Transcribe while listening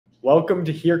Welcome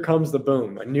to Here Comes the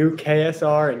Boom, a new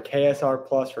KSR and KSR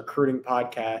Plus recruiting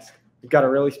podcast. We've got a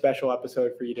really special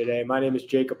episode for you today. My name is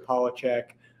Jacob Polacheck,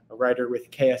 a writer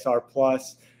with KSR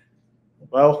Plus.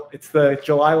 Well, it's the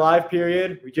July live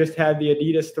period. We just had the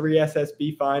Adidas 3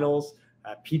 SSB finals.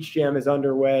 Peach Jam is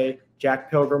underway. Jack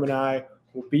Pilgrim and I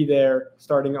will be there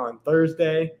starting on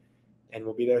Thursday, and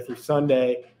we'll be there through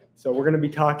Sunday. So we're going to be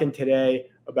talking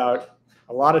today about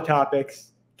a lot of topics.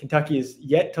 Kentucky is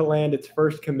yet to land its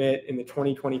first commit in the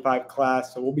 2025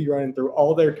 class, so we'll be running through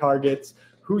all their targets,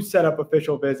 who set up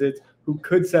official visits, who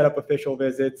could set up official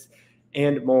visits,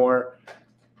 and more.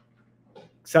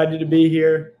 Excited to be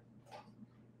here,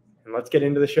 and let's get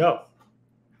into the show.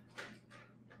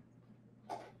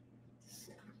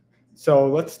 So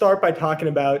let's start by talking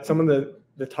about some of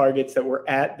the targets that were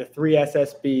at the 3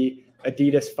 SSB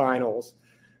Adidas finals.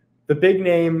 The big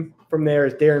name from there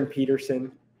is Darryn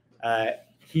Peterson.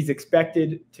 He's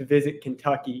expected to visit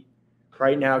Kentucky.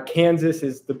 Right now, Kansas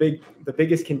is the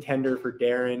biggest contender for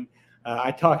Darryn.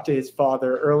 I talked to his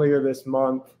father earlier this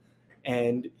month,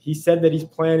 and he said that he's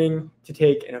planning to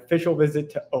take an official visit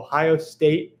to Ohio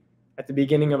State at the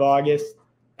beginning of August,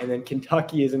 and then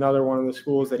Kentucky is another one of the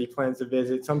schools that he plans to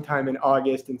visit sometime in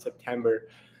August and September.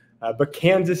 But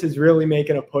Kansas is really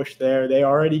making a push there. They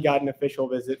already got an official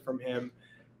visit from him,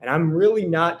 and I'm really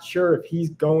not sure if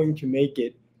he's going to make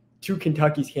it to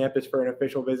Kentucky's campus for an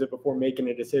official visit before making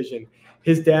a decision.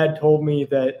 His dad told me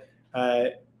that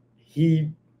he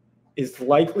is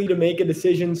likely to make a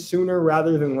decision sooner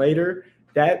rather than later.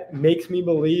 That makes me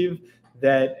believe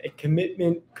that a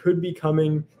commitment could be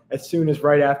coming as soon as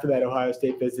right after that Ohio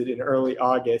State visit in early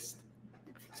August.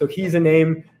 So he's a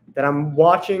name that I'm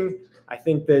watching. I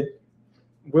think that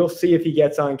we'll see if he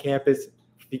gets on campus.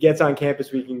 If he gets on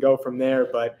campus, we can go from there,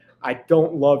 but I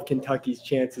don't love Kentucky's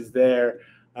chances there.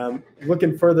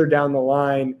 Looking further down the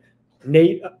line,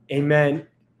 Nate Ament,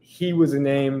 he was a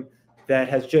name that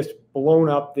has just blown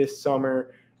up this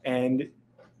summer, and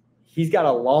he's got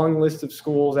a long list of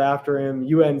schools after him: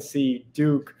 UNC,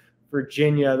 Duke,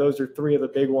 Virginia. Those are three of the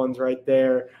big ones right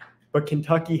there. But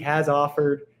Kentucky has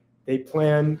offered. They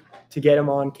plan to get him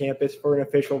on campus for an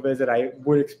official visit. I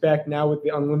would expect now with the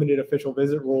unlimited official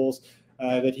visit rules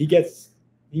that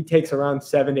he takes around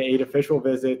 7 to 8 official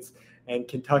visits, and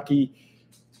Kentucky,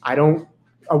 I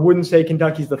wouldn't say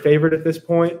Kentucky's the favorite at this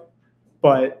point,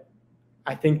 but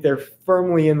I think they're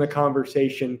firmly in the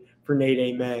conversation for Nate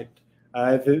Ament.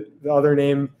 The other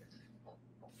name,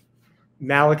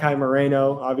 Malachi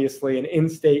Moreno, obviously an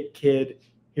in-state kid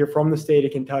here from the state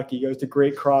of Kentucky, goes to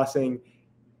Great Crossing.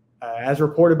 As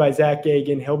reported by Zach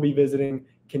Gagan, he'll be visiting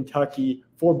Kentucky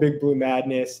for Big Blue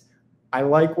Madness. I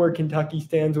like where Kentucky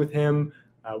stands with him.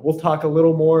 We'll talk a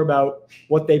little more about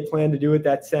what they plan to do at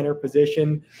that center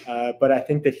position, but I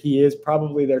think that he is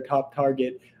probably their top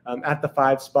target at the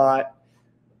 5 spot.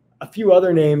 A few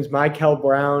other names, Michael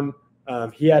Brown,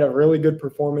 he had a really good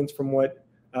performance from what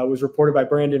was reported by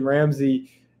Brandon Ramsey,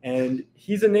 and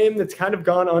he's a name that's kind of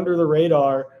gone under the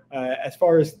radar as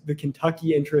far as the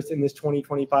Kentucky interest in this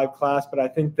 2025 class, but I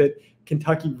think that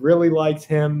Kentucky really likes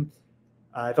him.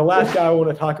 The last guy I want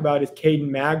to talk about is Caden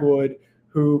Magwood,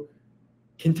 who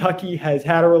Kentucky has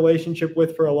had a relationship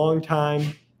with for a long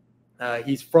time.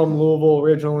 He's from Louisville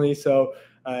originally, so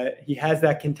he has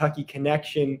that Kentucky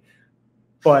connection,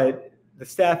 but the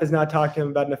staff has not talked to him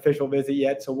about an official visit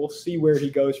yet, so we'll see where he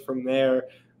goes from there.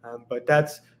 But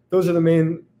those are the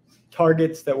main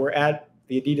targets that were at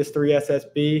the Adidas 3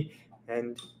 SSB,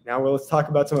 and now let's talk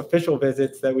about some official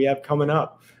visits that we have coming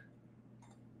up.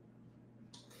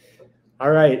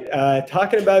 All right,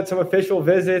 talking about some official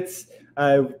visits,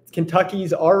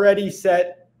 Kentucky's already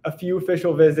set a few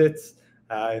official visits,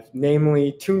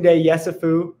 namely Tunde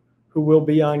Yesufu, who will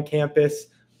be on campus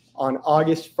on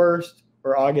August 1st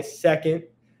or August 2nd.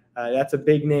 That's a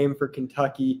big name for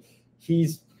Kentucky.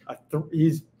 He's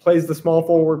plays the small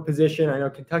forward position. I know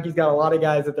Kentucky's got a lot of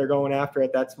guys that they're going after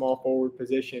at that small forward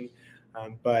position,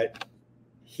 but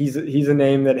he's a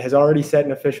name that has already set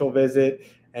an official visit,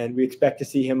 and we expect to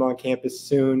see him on campus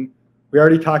soon. We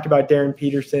already talked about Darryn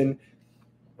Peterson.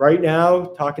 Right now,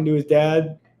 talking to his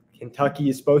dad, Kentucky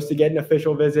is supposed to get an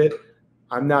official visit.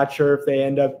 I'm not sure if they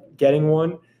end up getting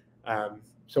one,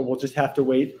 so we'll just have to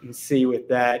wait and see with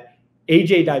that.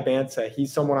 AJ Dibansa,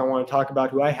 he's someone I want to talk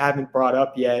about who I haven't brought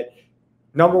up yet.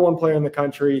 #1 player in the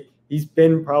country. He's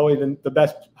been probably the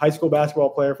best high school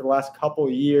basketball player for the last couple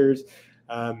of years.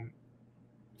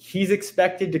 He's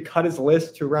expected to cut his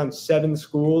list to around 7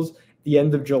 schools at the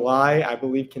end of July. I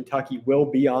believe Kentucky will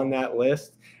be on that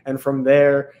list. And from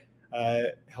there,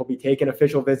 he'll be taking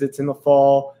official visits in the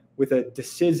fall with a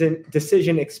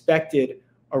decision expected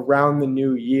around the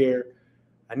new year.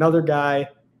 Another guy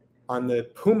on the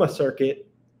Puma circuit,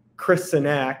 Chris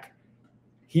Sinak,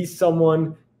 he's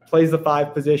someone, plays the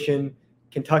 5 position.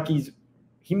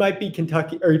 He might be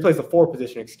Kentucky, or he plays the 4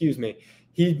 position, excuse me.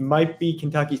 He might be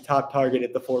Kentucky's top target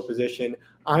at the 4 position.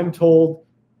 I'm told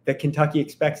that Kentucky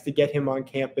expects to get him on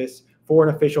campus for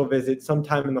an official visit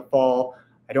sometime in the fall.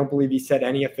 I don't believe he said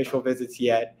any official visits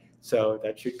yet, so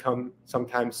that should come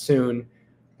sometime soon.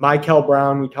 Michael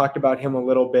Brown, we talked about him a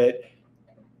little bit.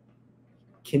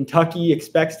 Kentucky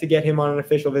expects to get him on an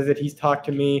official visit. He's talked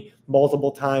to me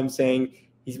multiple times saying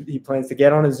he plans to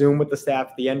get on a Zoom with the staff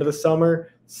at the end of the summer,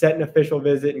 set an official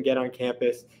visit, and get on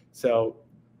campus. So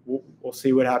we'll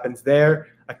see what happens there.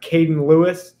 Caden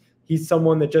Lewis, he's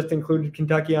someone that just included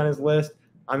Kentucky on his list.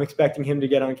 I'm expecting him to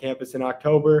get on campus in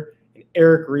October. And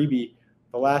Eric Reeby,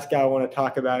 the last guy I want to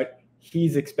talk about,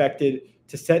 he's expected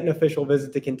to set an official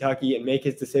visit to Kentucky and make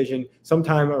his decision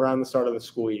sometime around the start of the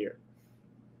school year.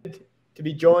 To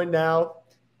be joined now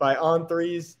by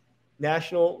On3's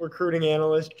national recruiting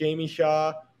analyst, Jamie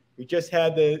Shaw. We just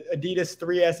had the Adidas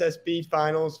 3SSB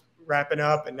finals wrapping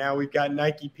up, and now we've got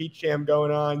Nike Peach Jam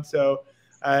going on. So,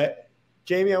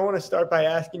 Jamie, I want to start by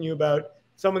asking you about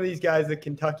some of these guys that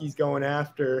Kentucky's going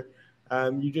after.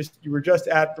 You were just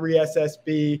at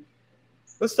 3SSB.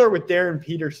 Let's start with Darryn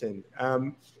Peterson.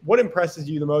 What impresses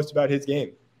you the most about his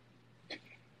game?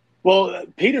 Well,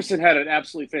 Peterson had an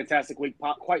absolutely fantastic week,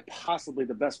 quite possibly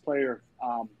the best player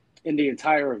in the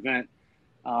entire event.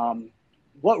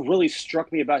 What really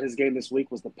struck me about his game this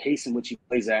week was the pace in which he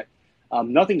plays at.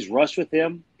 Nothing's rushed with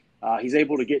him. He's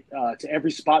able to get to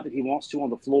every spot that he wants to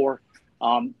on the floor.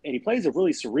 And he plays a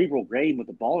really cerebral game with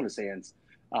the ball in his hands.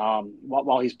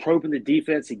 While he's probing the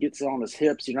defense, he gets it on his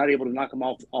hips. You're not able to knock him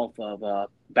off of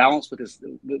balance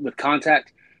with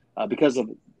contact because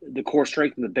of the core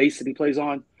strength and the base that he plays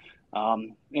on.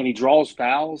 And he draws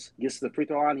fouls, gets to the free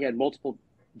throw line. He had multiple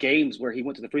games where he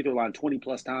went to the free throw line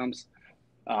 20-plus times.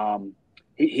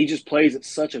 He just plays at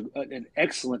such an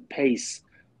excellent pace,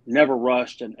 never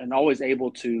rushed, and always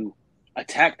able to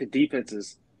attack the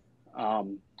defenses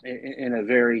in a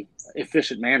very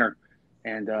efficient manner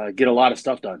and get a lot of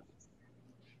stuff done.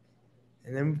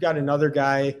 And then we've got another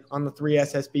guy on the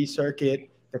 3SSB circuit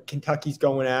that Kentucky's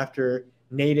going after,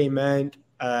 Nate Ament.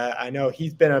 I know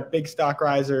he's been a big stock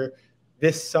riser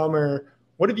this summer.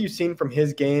 What have you seen from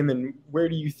his game, and where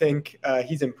do you think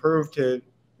he's improved to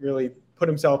really put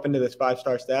himself into this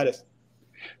 5-star status?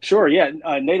 Sure, yeah.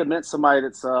 Nate Ament's somebody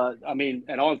that's, at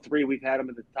On3, we've had him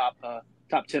in the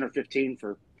top 10 or 15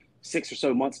 for 6 or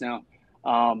so months now.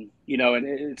 And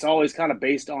it's always kind of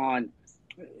based on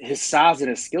his size and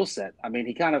his skill set. I mean,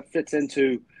 he kind of fits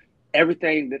into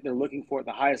everything that they're looking for at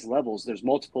the highest levels. There's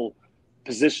multiple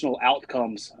positional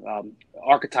outcomes,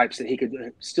 archetypes that he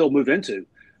could still move into.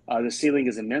 The ceiling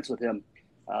is immense with him,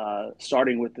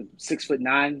 starting with the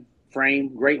 6'9"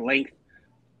 frame, great length,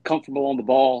 comfortable on the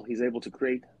ball. He's able to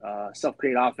create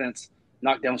self-create offense,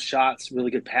 knock down shots,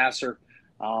 really good passer.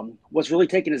 What's really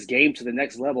taken his game to the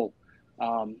next level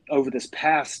over this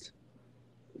past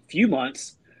few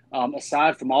months,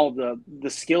 aside from all of the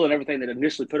skill and everything that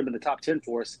initially put him in the top 10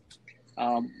 for us,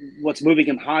 what's moving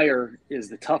him higher is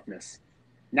the toughness.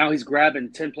 Now he's grabbing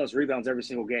 10-plus rebounds every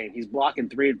single game. He's blocking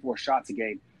 3 and 4 shots a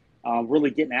game,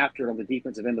 really getting after it on the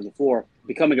defensive end of the floor,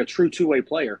 becoming a true two-way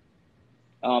player.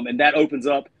 And that opens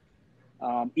up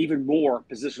even more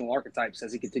positional archetypes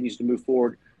as he continues to move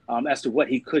forward as to what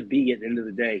he could be at the end of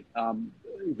the day,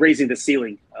 raising the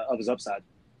ceiling of his upside.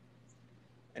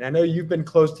 And I know you've been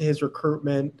close to his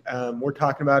recruitment. We're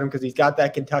talking about him because he's got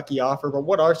that Kentucky offer, but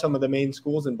what are some of the main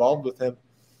schools involved with him?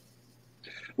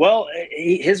 Well,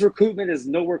 his recruitment is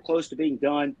nowhere close to being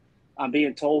done. I'm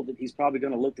being told that he's probably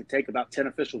going to look to take about 10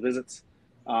 official visits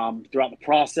throughout the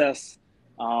process,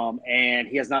 and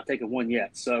he has not taken one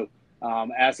yet. So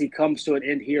as he comes to an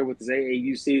end here with his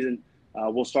AAU season,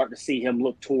 we'll start to see him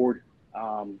look toward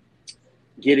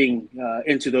getting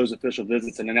into those official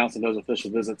visits and announcing those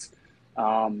official visits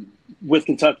with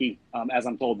Kentucky, as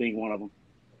I'm told, being one of them.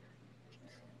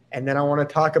 And then I want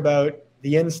to talk about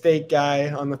the in-state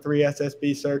guy on the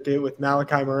 3SSB circuit with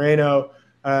Malachi Moreno.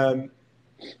 I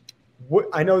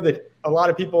know that a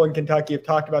lot of people in Kentucky have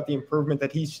talked about the improvement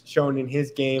that he's shown in his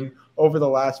game over the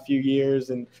last few years.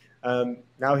 And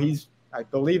now he's, I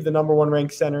believe, the #1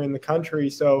 ranked center in the country.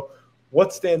 So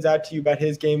what stands out to you about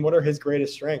his game? What are his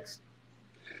greatest strengths?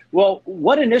 Well,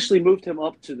 what initially moved him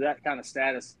up to that kind of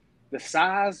status, the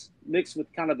size mixed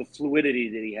with kind of the fluidity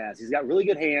that he has. He's got really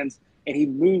good hands, and he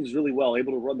moves really well,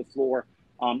 able to run the floor.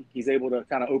 He's able to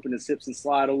kind of open his hips and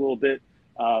slide a little bit,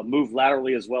 move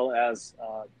laterally as well as,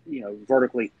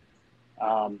 vertically.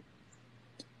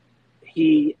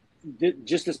 He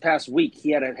just this past week,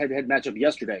 he had a head-to-head matchup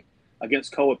yesterday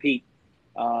against Koa Pete,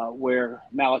 where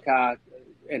Malachi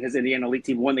and his Indiana Elite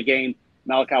team won the game.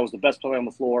 Malachi was the best player on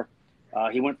the floor.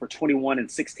 He went for 21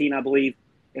 and 16, I believe,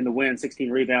 in the win,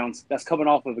 16 rebounds. That's coming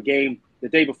off of a game the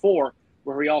day before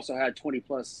where he also had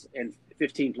 20-plus and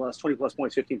 15-plus, 20-plus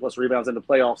points, 15-plus rebounds in the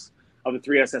playoffs of the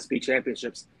 3 SSB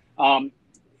championships.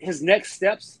 His next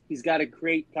steps, he's got to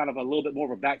create kind of a little bit more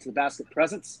of a back-to-the-basket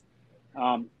presence.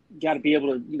 Got to be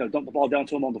able to, dump the ball down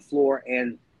to him on the floor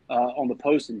and on the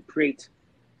post and create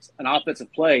an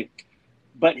offensive play.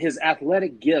 But his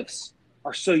athletic gifts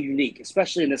are so unique,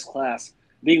 especially in this class.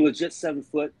 Being legit 7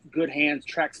 foot, good hands,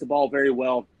 tracks the ball very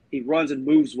well. He runs and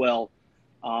moves well,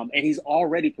 and he's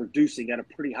already producing at a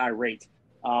pretty high rate.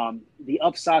 The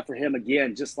upside for him,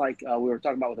 again, just like we were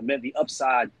talking about with the men, the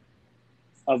upside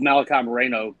of Malachi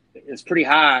Moreno is pretty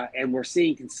high, and we're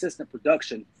seeing consistent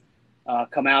production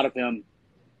come out of him,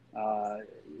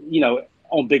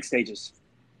 on big stages.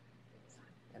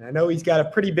 And I know he's got a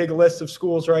pretty big list of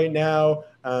schools right now.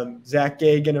 Zach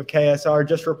Gagan of KSR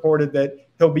just reported that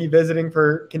he'll be visiting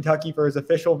for Kentucky for his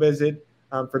official visit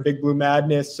for Big Blue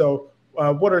Madness. So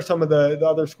what are some of the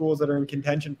other schools that are in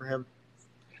contention for him?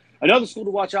 Another school to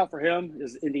watch out for him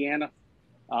is Indiana.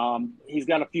 He's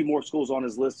got a few more schools on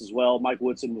his list as well. Mike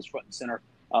Woodson was front and center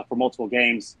for multiple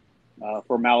games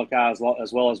for Malachi as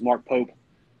well as Mark Pope.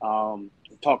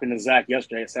 Talking to Zach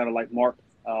yesterday, it sounded like Mark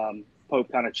Pope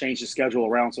kind of changed his schedule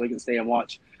around so he can stay and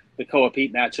watch the Koa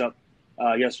Pete matchup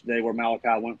yesterday, where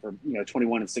Malachi went for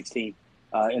 21 and 16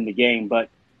 in the game. But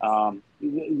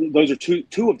those are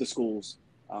two of the schools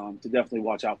to definitely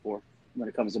watch out for when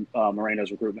it comes to Moreno's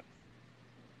recruitment.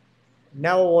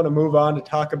 Now I want to move on to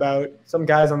talk about some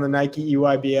guys on the Nike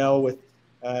EYBL with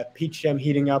Peach Jam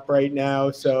heating up right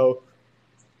now. So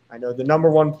I know the number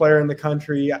 1 player in the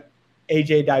country,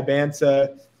 AJ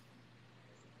Dibansa,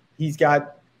 he's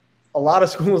got a lot of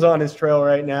schools on his trail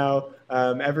right now.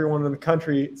 Everyone in the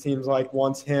country, it seems like,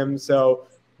 wants him. So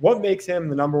what makes him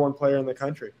the number 1 player in the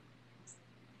country?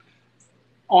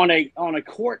 On a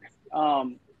court,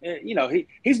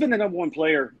 he's been the number 1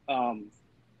 player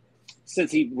since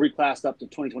he reclassed up to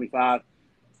 2025.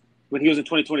 When he was in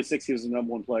 2026, he was the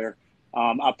number 1 player.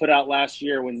 I put out last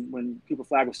year when Cooper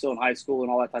Flagg was still in high school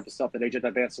and all that type of stuff that AJ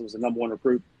Dibansa was the number 1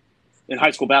 recruit in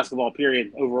high school basketball,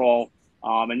 period, overall.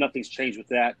 And nothing's changed with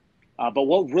that. But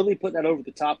what really put that over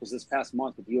the top was this past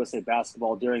month with USA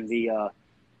Basketball during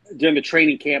the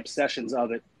training camp sessions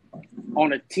of it,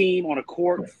 on a team, on a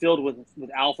court filled with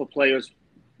alpha players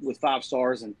with 5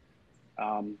 stars and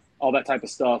all that type of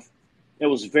stuff. It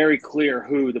was very clear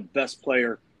who the best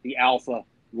player, the alpha,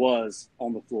 was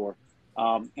on the floor.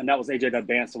 And that was AJ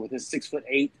Dibansa with his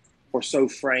 6'8" or so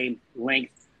frame,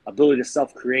 length, ability to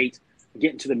self-create,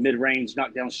 get into the mid-range,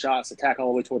 knock down shots, attack all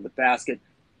the way toward the basket.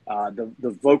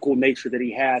 The vocal nature that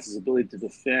he has, his ability to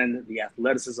defend, the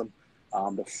athleticism,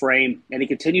 the frame, and he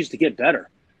continues to get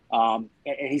better. And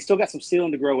he's still got some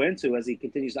ceiling to grow into as he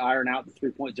continues to iron out the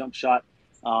 3-point jump shot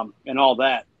and all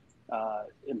that,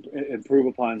 improve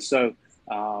upon. So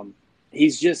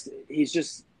he's just,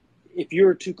 if you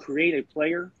were to create a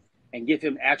player and give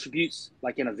him attributes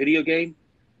like in a video game,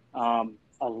 a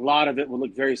lot of it would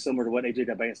look very similar to what AJ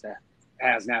Dibansa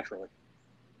has naturally.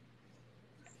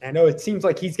 I know it seems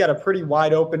like he's got a pretty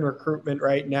wide open recruitment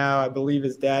right now. I believe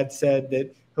his dad said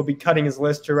that he'll be cutting his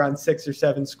list to around 6 or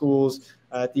 7 schools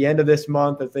at the end of this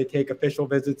month as they take official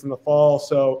visits in the fall.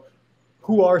 So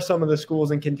who are some of the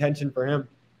schools in contention for him?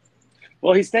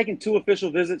 Well, he's taken 2 official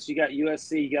visits. You got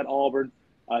USC, you got Auburn.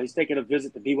 He's taken a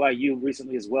visit to BYU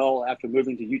recently as well after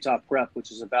moving to Utah Prep,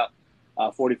 which is about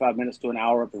 45 minutes to an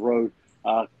hour up the road.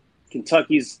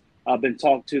 Kentucky's been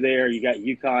talked to there. You got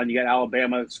UConn, you got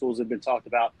Alabama. Schools have been talked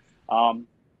about. Not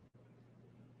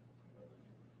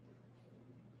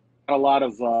a lot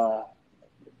of,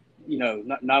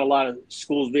 not a lot of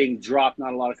schools being dropped,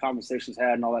 not a lot of conversations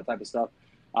had and all that type of stuff.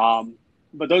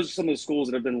 But those are some of the schools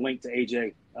that have been linked to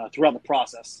AJ throughout the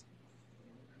process.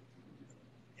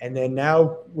 And then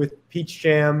now with Peach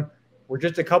Jam, we're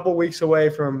just a couple weeks away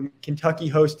from Kentucky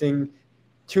hosting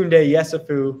Tunde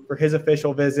Yesufu for his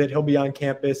official visit. He'll be on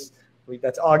campus. I believe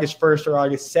that's August 1st or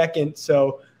August 2nd.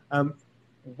 So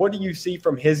what do you see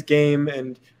from his game?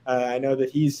 And I know that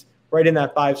he's right in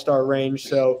that 5-star range.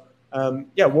 So,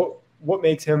 what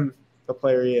makes him the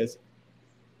player he is?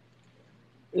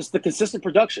 It's the consistent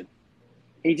production.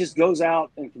 He just goes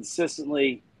out and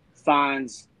consistently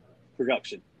finds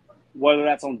production, whether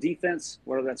that's on defense,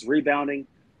 whether that's rebounding,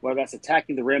 whether that's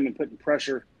attacking the rim and putting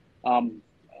pressure on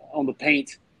the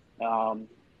paint,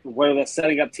 whether that's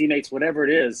setting up teammates, whatever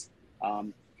it is.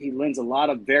 He lends a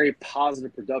lot of very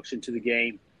positive production to the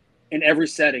game. in every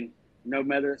setting, no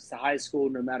matter it's the high school,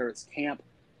 no matter it's camp,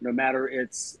 no matter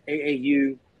it's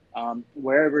AAU,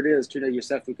 wherever it is, Tunde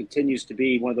Yusufu continues to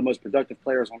be one of the most productive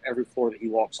players on every floor that he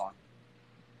walks on.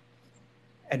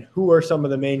 And who are some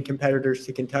of the main competitors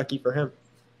to Kentucky for him?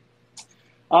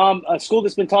 A school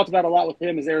that's been talked about a lot with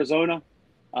him is Arizona.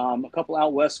 A couple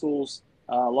out west schools,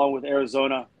 along with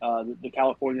Arizona, the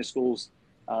California schools,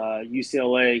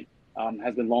 UCLA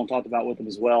has been long talked about with him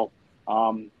as well.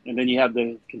 And then you have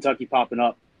the Kentucky popping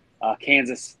up.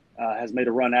 Kansas has made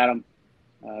a run at him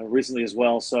recently as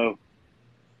well. So,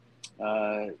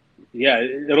 yeah,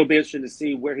 it'll be interesting to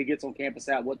see where he gets on campus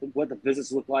at, what the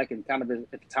visits look like, and kind of if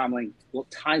the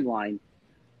timeline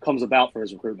comes about for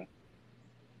his recruitment.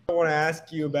 What I want to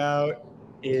ask you about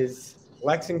is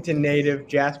Lexington native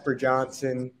Jasper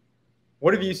Johnson.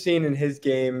 What have you seen in his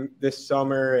game this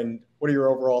summer, and what are your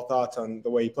overall thoughts on the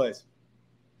way he plays?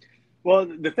 Well,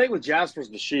 the thing with Jasper is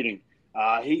the shooting.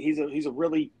 He's a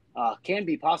really can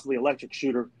be possibly electric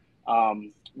shooter.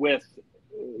 With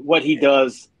what he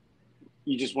does,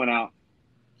 you just went out.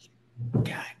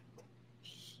 God,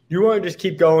 you want to just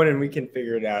keep going, and we can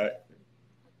figure it out.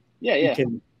 Yeah.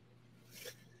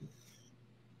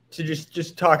 So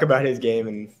just talk about his game,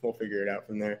 and we'll figure it out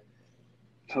from there.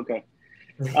 Okay.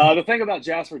 The thing about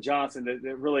Jasper Johnson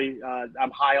that really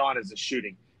I'm high on is the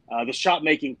shooting. The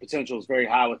shot-making potential is very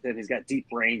high with him. He's got deep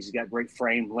range. He's got great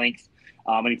frame, length,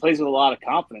 and he plays with a lot of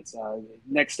confidence.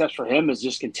 Next steps for him is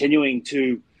just continuing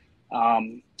to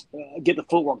get the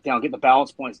footwork down, get the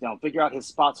balance points down, figure out his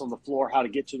spots on the floor, how to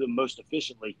get to them most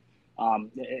efficiently,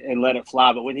 and let it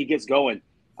fly. But when he gets going,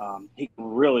 he can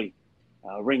really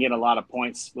ring in a lot of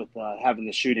points with having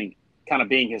the shooting kind of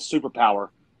being his superpower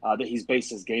that he's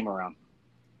based his game around.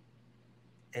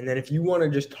 And then if you want to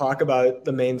just talk about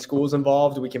the main schools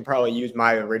involved, we can probably use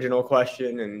my original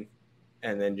question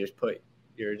and then just put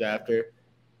yours after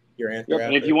your answer. Yep. After.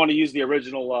 And if you want to use the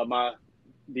original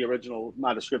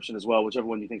my description as well, whichever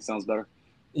one you think sounds better.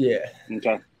 Yeah.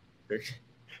 Okay.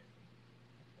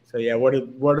 So yeah, what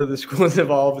are the schools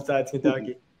involved besides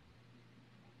Kentucky?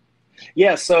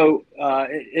 Yeah, so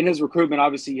in his recruitment,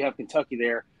 obviously you have Kentucky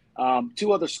there.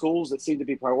 Two other schools that seem to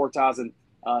be prioritizing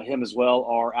him as well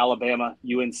are Alabama,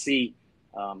 UNC.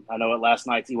 I know at last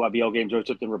night's EYBL game, Joe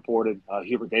Tipton reported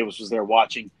Hubert Davis was there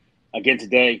watching. Again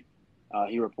today,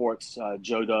 he reports,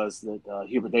 Joe does, that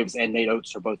Hubert Davis and Nate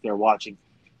Oates are both there watching.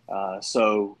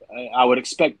 So I would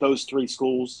expect those three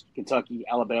schools, Kentucky,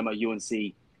 Alabama,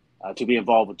 UNC, to be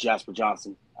involved with Jasper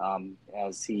Johnson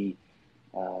as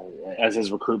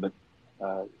his recruitment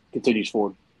continues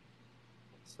forward.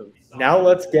 So now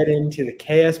let's get into the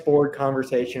KS board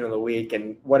conversation of the week,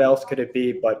 and what else could it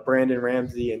be but Brandon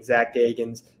Ramsey and Zach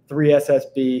Dagan's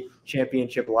 3SSB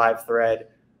championship live thread.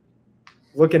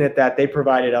 Looking at that, they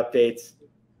provided updates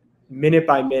minute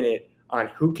by minute on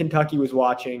who Kentucky was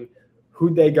watching,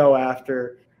 who'd they go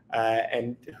after,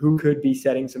 and who could be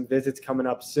setting some visits coming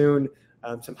up soon.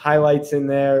 Some highlights in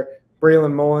there.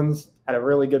 Braylon Mullins had a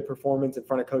really good performance in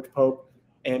front of Coach Pope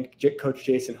and Coach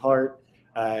Jason Hart.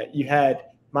 You had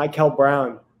Michael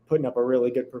Brown putting up a really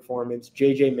good performance.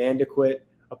 JJ Mandequit,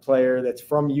 a player that's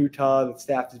from Utah that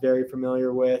staff is very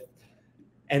familiar with.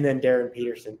 And then Darryn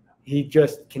Peterson. He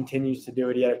just continues to do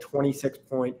it. He had a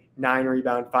 26-point,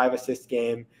 9-rebound, 5-assist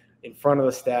game in front of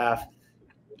the staff.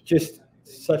 Just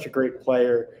such a great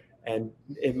player, and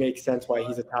it makes sense why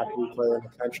he's a top 3 player in the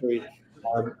country.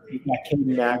 You've got Caden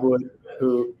Magwood,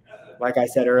 who, like I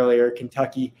said earlier,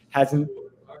 Kentucky hasn't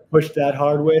pushed that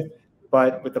hard with,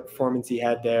 but with the performance he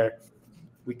had there,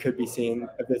 we could be seeing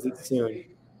a visit soon.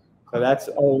 So that's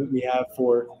all we have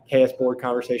for KS Board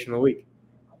Conversation of the Week.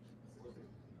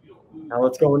 Now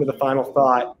let's go into the final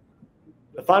thought.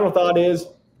 The final thought is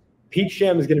Peach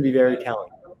Jam is going to be very telling.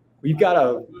 We've got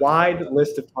a wide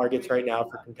list of targets right now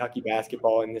for Kentucky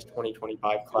basketball in this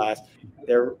 2025 class.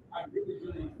 They're,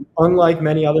 unlike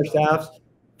many other staffs,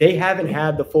 they haven't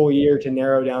had the full year to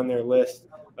narrow down their list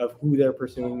of who they're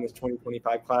pursuing in this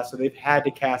 2025 class, so they've had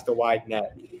to cast a wide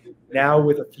net. Now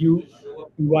with a few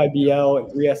EYBL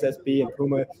and 3SSB and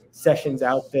Puma sessions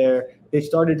out there, they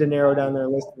started to narrow down their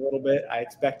list a little bit. I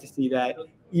expect to see that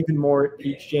even more at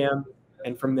Peach Jam,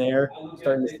 and from there,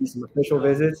 starting to see some official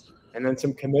visits and then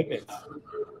some commitments.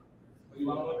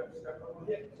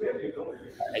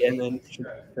 And then should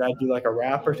I do like a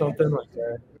wrap or something like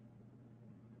that?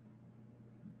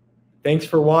 Thanks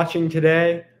for watching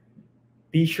today.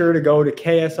 Be sure to go to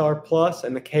KSR Plus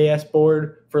and the KS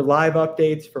board for live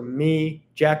updates from me,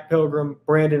 Jack Pilgrim,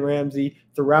 Brandon Ramsey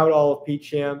throughout all of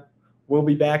Peach Jam. We'll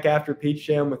be back after Peach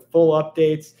Jam with full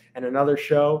updates and another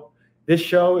show. This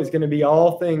show is going to be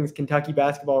all things Kentucky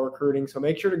basketball recruiting, so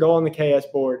make sure to go on the KS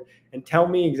board and tell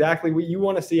me exactly what you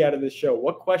want to see out of this show.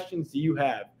 What questions do you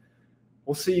have?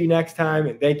 We'll see you next time,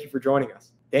 and thank you for joining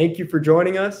us. Thank you for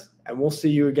joining us, and we'll see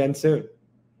you again soon.